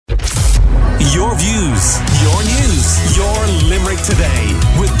Your views, your news, your Limerick Today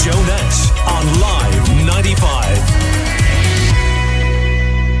with Joe Nash on Live 95.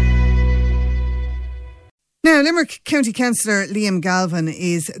 Now, Limerick County Councillor Liam Galvin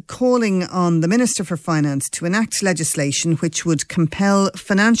is calling on the Minister for Finance to enact legislation which would compel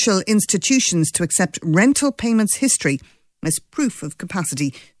financial institutions to accept rental payments history as proof of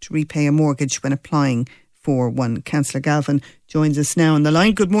capacity to repay a mortgage when applying for one. Councillor Galvin joins us now on the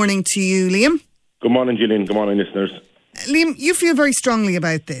line. Good morning to you, Liam. Good morning, Gillian. Good morning, listeners. Liam, you feel very strongly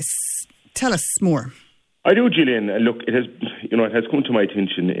about this. Tell us more. I do, Gillian. Look, it has come to my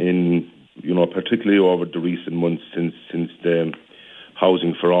attention in, particularly over the recent months since the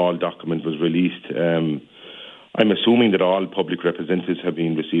Housing for All document was released. I'm assuming that all public representatives have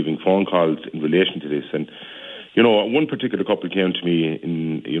been receiving phone calls in relation to this. And, one particular couple came to me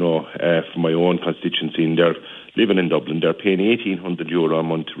from my own constituency, and they're living in Dublin. They're paying €1,800 a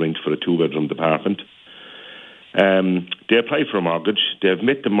month rent for a 2-bedroom apartment. They apply for a mortgage. They have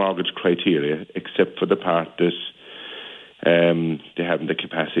met the mortgage criteria, except for the part that they haven't the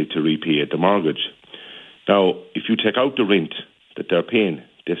capacity to repay the mortgage. Now, if you take out the rent that they're paying,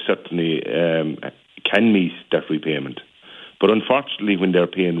 they certainly can meet that repayment. But unfortunately, when they're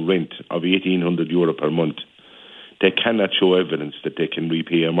paying rent of €1,800 per month, they cannot show evidence that they can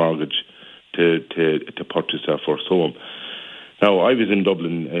repay a mortgage to purchase their first home. Now, I was in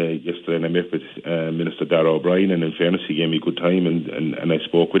Dublin yesterday, and I met with Minister Darragh O'Brien, and in fairness, he gave me a good time, and I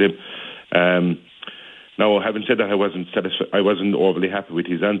spoke with him. Now, having said that, I wasn't overly happy with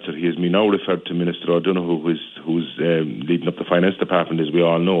his answer. He has me now referred to Minister O'Donoghue, who's leading up the Finance Department, as we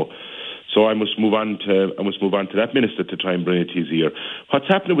all know. So I must move on to that minister to try and bring it to his ear. What's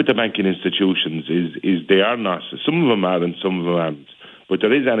happening with the banking institutions is they are not. Some of them are, and some of them aren't. But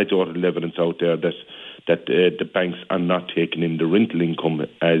there is anecdotal evidence out there that the banks are not taking in the rental income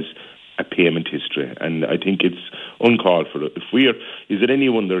as a payment history, and I think it's uncalled for. Is it any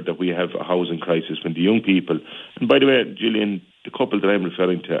wonder that we have a housing crisis when the young people, and by the way, Gillian, the couple that I'm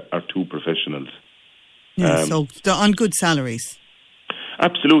referring to are two professionals. Yeah, so they're on good salaries.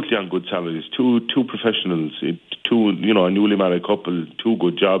 Absolutely on good salaries. Two professionals, a newly married couple, two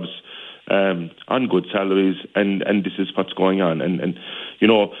good jobs, on good salaries, and this is what's going on. And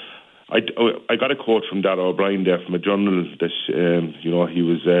I got a quote from Darragh O'Brien there from a journal that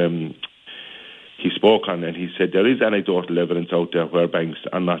he spoke on, and he said there is anecdotal evidence out there where banks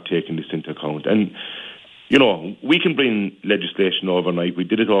are not taking this into account. And we can bring legislation overnight. We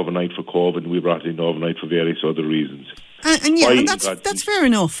did it overnight for COVID, and we brought it in overnight for various other reasons. And that's fair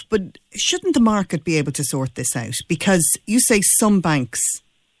enough, but shouldn't the market be able to sort this out? Because you say some banks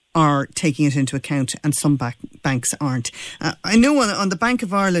are taking it into account and some banks aren't. I know on the Bank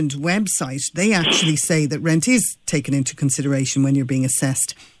of Ireland website, they actually say that rent is taken into consideration when you're being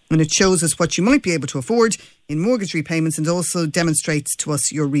assessed. And it shows us what you might be able to afford in mortgage repayments, and also demonstrates to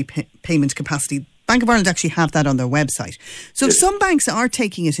us your repayment capacity. Bank of Ireland actually have that on their website. So if some banks are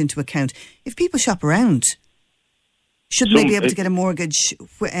taking it into account, if people shop around, shouldn't they be able to get a mortgage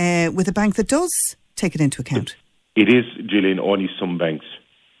with a bank that does take it into account? It is, Gillian, only some banks.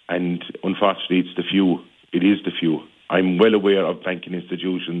 And unfortunately, it's the few. It is the few. I'm well aware of banking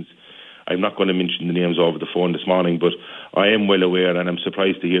institutions. I'm not going to mention the names over the phone this morning, but I am well aware, and I'm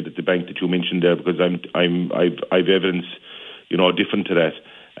surprised to hear that the bank that you mentioned there, because I've evidence, different to that,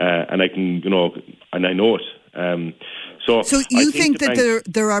 and I can, and I know it. So you think that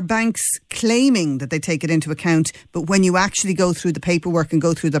there are banks claiming that they take it into account, but when you actually go through the paperwork and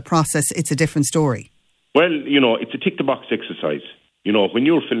go through the process, it's a different story? Well, it's a tick-the-box exercise. When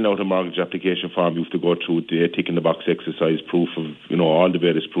you're filling out a mortgage application form, you have to go through the tick-in-the-box exercise, proof of, all the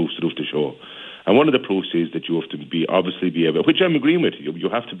various proofs that you have to show. And one of the proofs is that you have to be able, which I'm agreeing with, you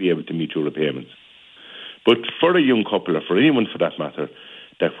have to be able to meet your repayments. But for a young couple, or for anyone for that matter,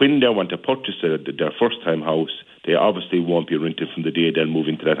 that when they want to purchase their first-time house, they obviously won't be renting from the day they'll move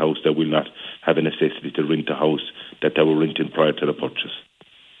into that house. They will not have a necessity to rent a house that they were renting prior to the purchase.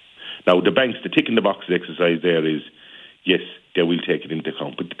 Now, the banks, the tick-in-the-box exercise there is, yes, they will take it into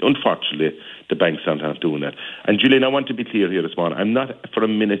account. But unfortunately, the banks aren't doing that. And Gillian, I want to be clear here this morning. I'm not for a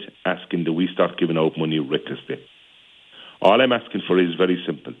minute asking that we start giving out money recklessly. All I'm asking for is very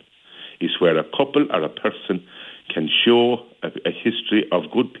simple. Is where a couple or a person can show a history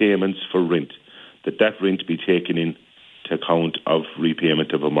of good payments for rent, that rent be taken into account of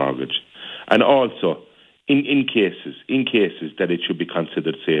repayment of a mortgage. And also, in cases that it should be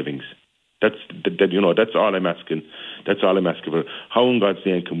considered savings. That's all I'm asking. That's all I'm asking for. How in God's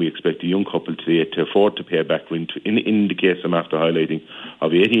name can we expect a young couple today to afford to pay back rent, in the case I'm after highlighting,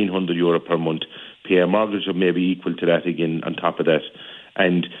 of €1,800 per month, pay a mortgage of maybe equal to that again on top of that,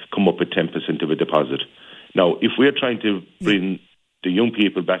 and come up with 10% of a deposit. Now, if we're trying to bring the young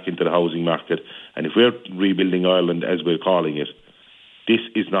people back into the housing market, and if we're rebuilding Ireland, as we're calling it, this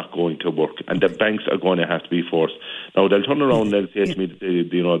is not going to work, and the banks are going to have to be forced. Now, they'll turn around and they'll say to me,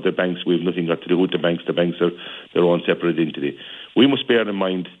 the banks, we've nothing got to do with the banks are their own separate entity. We must bear in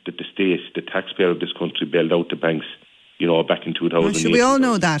mind that the state, the taxpayer of this country, bailed out the banks, back in 2008. We all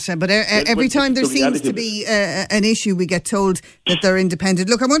know that, but every time there seems to be an issue, we get told that they're independent.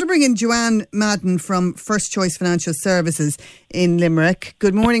 Look, I want to bring in Joanne Madden from First Choice Financial Services in Limerick.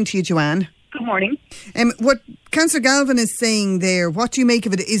 Good morning to you, Joanne. Good morning. What Councillor Galvin is saying there, what do you make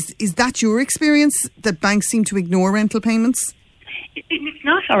of it? Is that your experience, that banks seem to ignore rental payments? It's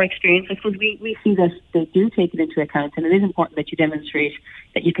not our experience. I suppose we see that they do take it into account, and it is important that you demonstrate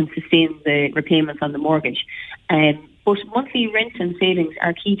that you can sustain the repayments on the mortgage. But monthly rent and savings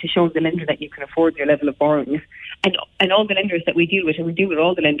are key to showing the lender that you can afford your level of borrowings. And all the lenders that we deal with, and we deal with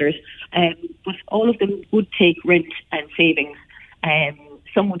all the lenders, but all of them would take rent and savings.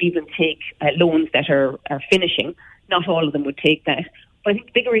 Some would even take loans that are finishing. Not all of them would take that. But I think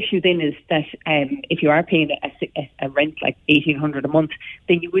the bigger issue then is that if you are paying a rent like $1,800 a month,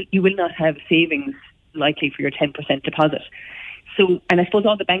 then you will not have savings likely for your 10% deposit. So, and I suppose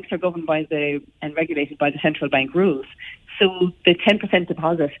all the banks are governed by and regulated by the central bank rules. So the 10%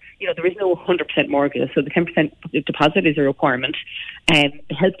 deposit, there is no 100% mortgage. So the 10% deposit is a requirement.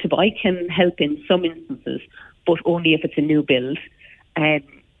 Help to Buy can help in some instances, but only if it's a new build. And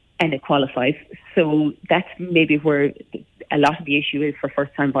it qualifies. So that's maybe where a lot of the issue is for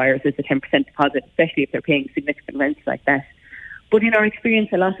first-time buyers, is the 10% deposit, especially if they're paying significant rents like that. But in our experience,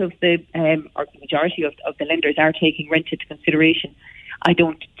 a lot of or the majority of the lenders are taking rent into consideration. I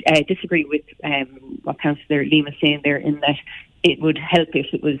don't disagree with what Councillor Liam is saying there, in that it would help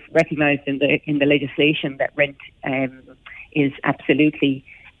if it was recognised in the legislation that rent is absolutely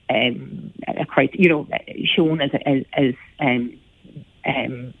shown as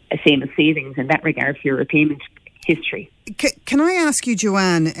same as savings in that regard for your repayment history. Can I ask you,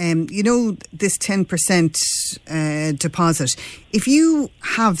 Joanne, this 10% deposit, if you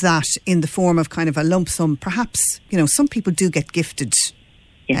have that in the form of kind of a lump sum, perhaps, some people do get gifted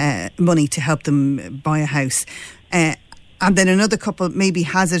money to help them buy a house, and then another couple maybe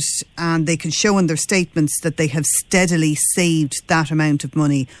has it and they can show in their statements that they have steadily saved that amount of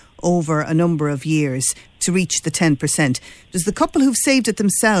money over a number of years to reach the 10%. Does the couple who've saved it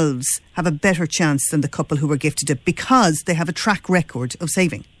themselves have a better chance than the couple who were gifted it because they have a track record of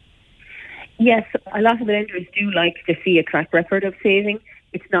saving? Yes, a lot of the lenders do like to see a track record of saving.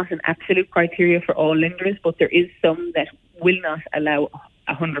 It's not an absolute criteria for all lenders, but there is some that will not allow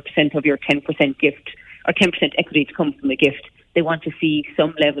 100% of your 10% gift or 10% equity to come from the gift. They want to see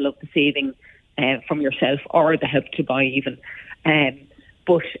some level of the saving from yourself, or the Help to Buy even.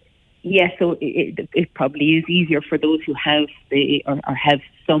 But yes, so it probably is easier for those who have or have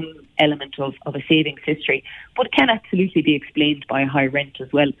some element of a savings history, but it can absolutely be explained by a high rent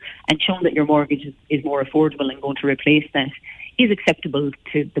as well, and shown that your mortgage is more affordable and going to replace that is acceptable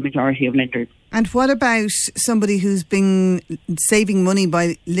to the majority of lenders. And what about somebody who's been saving money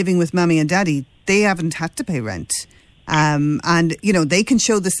by living with mommy and daddy? They haven't had to pay rent. And, they can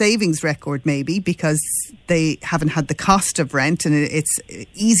show the savings record maybe because they haven't had the cost of rent and it's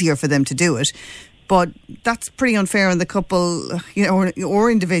easier for them to do it. But that's pretty unfair on the couple,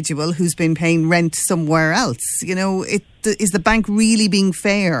 or individual who's been paying rent somewhere else. Is the bank really being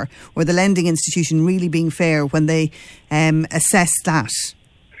fair, or the lending institution really being fair when they assess that?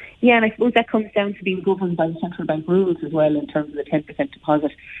 Yeah, and I suppose that comes down to being governed by the central bank rules as well in terms of the 10%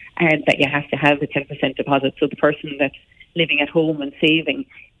 deposit, and that you have to have the 10% deposit. So the person that's living at home and saving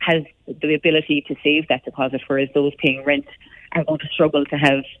has the ability to save that deposit, whereas those paying rent are going to struggle to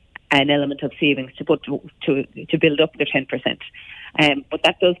have an element of savings to put to build up their 10%. But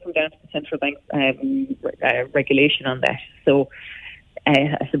that does come down to the central bank regulation on that. So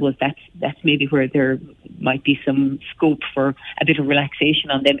I suppose that's maybe where there might be some scope for a bit of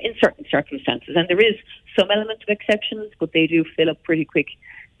relaxation on them in certain circumstances. And there is some element of exceptions, but they do fill up pretty quick.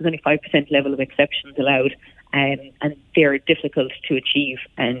 There's only 5% level of exceptions allowed, and they're difficult to achieve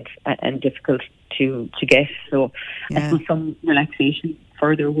and difficult to get. So I suppose some relaxation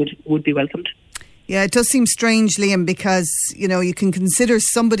further would be welcomed. Yeah, it does seem strange, Liam, because, you can consider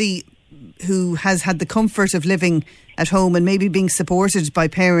somebody who has had the comfort of living at home and maybe being supported by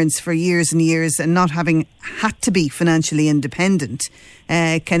parents for years and years and not having had to be financially independent,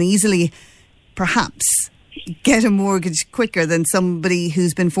 can easily perhaps get a mortgage quicker than somebody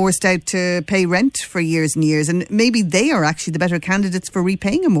who's been forced out to pay rent for years and years. And maybe they are actually the better candidates for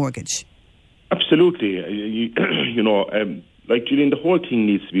repaying a mortgage. Absolutely. like, Julian, the whole thing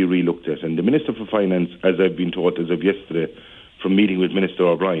needs to be re-looked at. And the Minister for Finance, as I've been told as of yesterday from meeting with Minister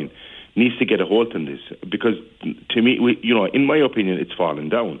O'Brien, needs to get a hold on this. Because, to me, in my opinion, it's fallen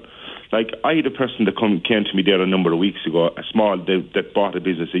down. Like, I had a person that came to me there a number of weeks ago, that bought a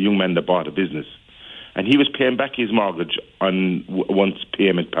business, a young man that bought a business. And he was paying back his mortgage on once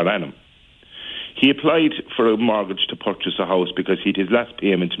payment per annum. He applied for a mortgage to purchase a house because he had his last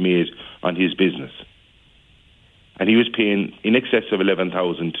payment made on his business. And he was paying in excess of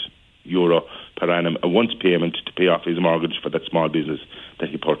 €11,000 per annum, a once payment to pay off his mortgage for that small business that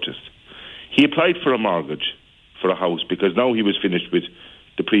he purchased. He applied for a mortgage for a house because now he was finished with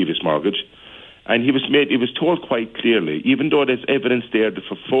the previous mortgage. And he was told quite clearly, even though there's evidence there that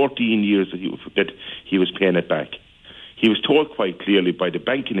for 14 years that he was paying it back, he was told quite clearly by the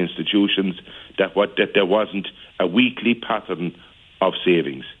banking institutions that there wasn't a weekly pattern of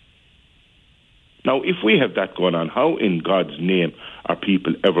savings. Now, if we have that going on, how in God's name are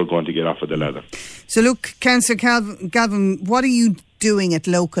people ever going to get off of the ladder? So look, Councillor Galvin, what are you doing at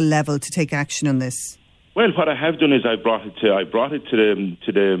local level to take action on this? Well, what I have done is I brought it to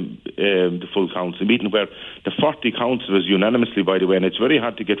the full council meeting, where the 40 councillors unanimously, by the way, and it's very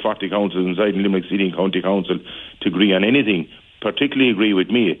hard to get 40 councillors inside Limerick City and County Council to agree on anything, particularly agree with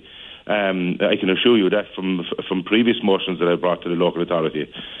me. I can assure you that from previous motions that I brought to the local authority.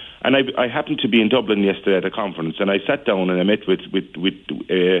 And I happened to be in Dublin yesterday at a conference, and I sat down and I met with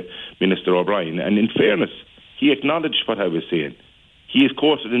Minister O'Brien, and in fairness, he acknowledged what I was saying. He is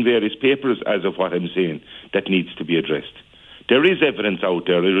quoted in various papers as of what I'm saying that needs to be addressed. There is evidence out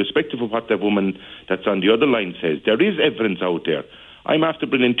there, irrespective of what the woman that's on the other line says. There is evidence out there. I'm after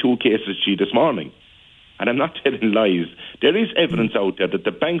bringing 2 cases to you this morning, and I'm not telling lies. There is evidence out there that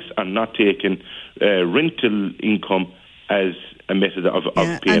the banks are not taking rental income as a method of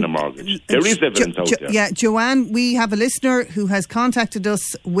paying a mortgage. There is evidence out there. Yeah, Joanne, we have a listener who has contacted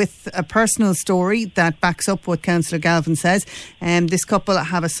us with a personal story that backs up what Councillor Galvin says. This couple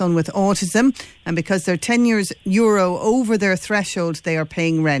have a son with autism, and because they're €10 over their threshold, they are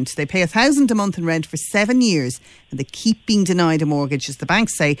paying rent. They pay $1,000 a month in rent for 7 years, and they keep being denied a mortgage. As the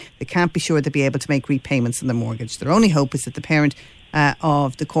banks say, they can't be sure they'll be able to make repayments on the mortgage. Their only hope is that the parent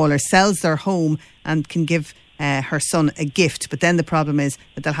of the caller sells their home and can give her son a gift, but then the problem is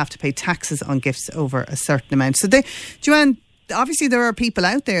that they'll have to pay taxes on gifts over a certain amount. So, Joanne, obviously there are people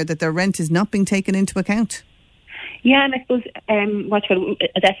out there that their rent is not being taken into account. Yeah, and I suppose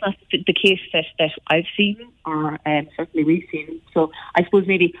that's not the case that I've seen, or certainly we've seen. So I suppose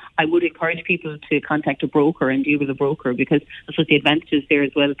maybe I would encourage people to contact a broker and deal with a broker, because I suppose the advantages there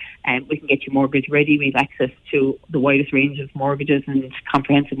as well. We can get you mortgage ready. We have access to the widest range of mortgages and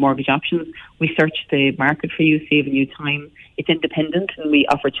comprehensive mortgage options. We search the market for you, saving you time. It's independent, and we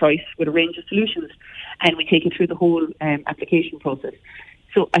offer choice with a range of solutions, and we take you through the whole application process.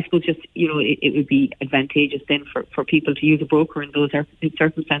 So I suppose just, it would be advantageous then for people to use a broker in those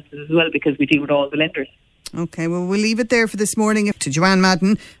circumstances as well, because we deal with all the lenders. OK, well, we'll leave it there for this morning. To Joanne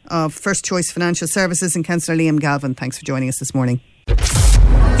Madden of First Choice Financial Services and Councillor Liam Galvin, thanks for joining us this morning.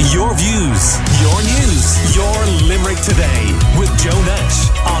 Your views, your news, your Limerick Today with Joe